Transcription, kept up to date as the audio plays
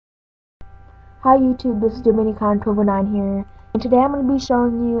Hi YouTube, this is Dominicon1209 here, and today I'm going to be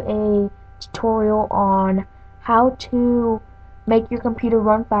showing you a tutorial on how to make your computer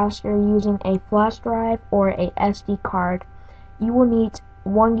run faster using a flash drive or a SD card. You will need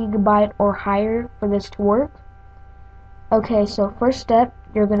 1 GB or higher for this to work. Okay, so first step,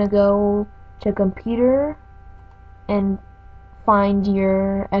 you're going to go to computer and find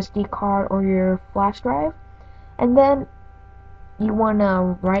your SD card or your flash drive, and then you want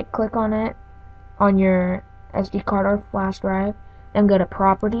to right click on it on your SD card or flash drive, then go to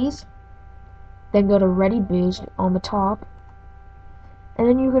properties, then go to readyboost on the top, and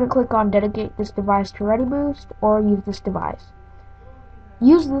then you're going to click on dedicate this device to readyboost or use this device.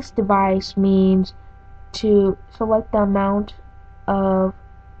 Use this device means to select the amount of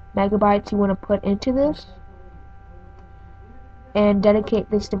megabytes you want to put into this, and dedicate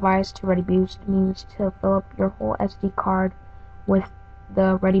this device to readyboost means to fill up your whole SD card with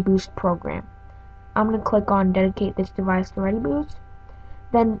the readyboost program. I'm going to click on dedicate this device to readyboost.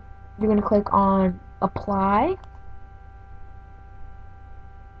 Then you're going to click on apply.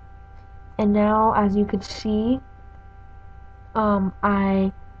 And now, as you can see,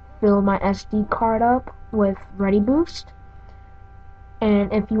 I filled my SD card up with readyboost.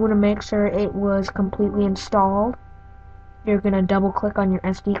 And if you want to make sure it was completely installed, you're going to double click on your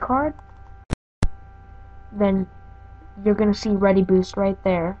SD card. Then you're going to see readyboost right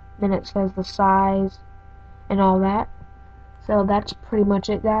there. Then it says the size and all that. So that's pretty much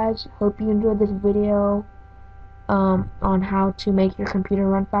it, guys. Hope you enjoyed this video on how to make your computer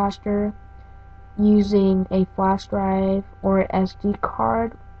run faster using a flash drive or an SD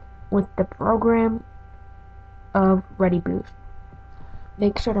card with the program of readyboost.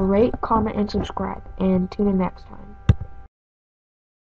 Make sure to rate, comment, and subscribe, and tune in next time.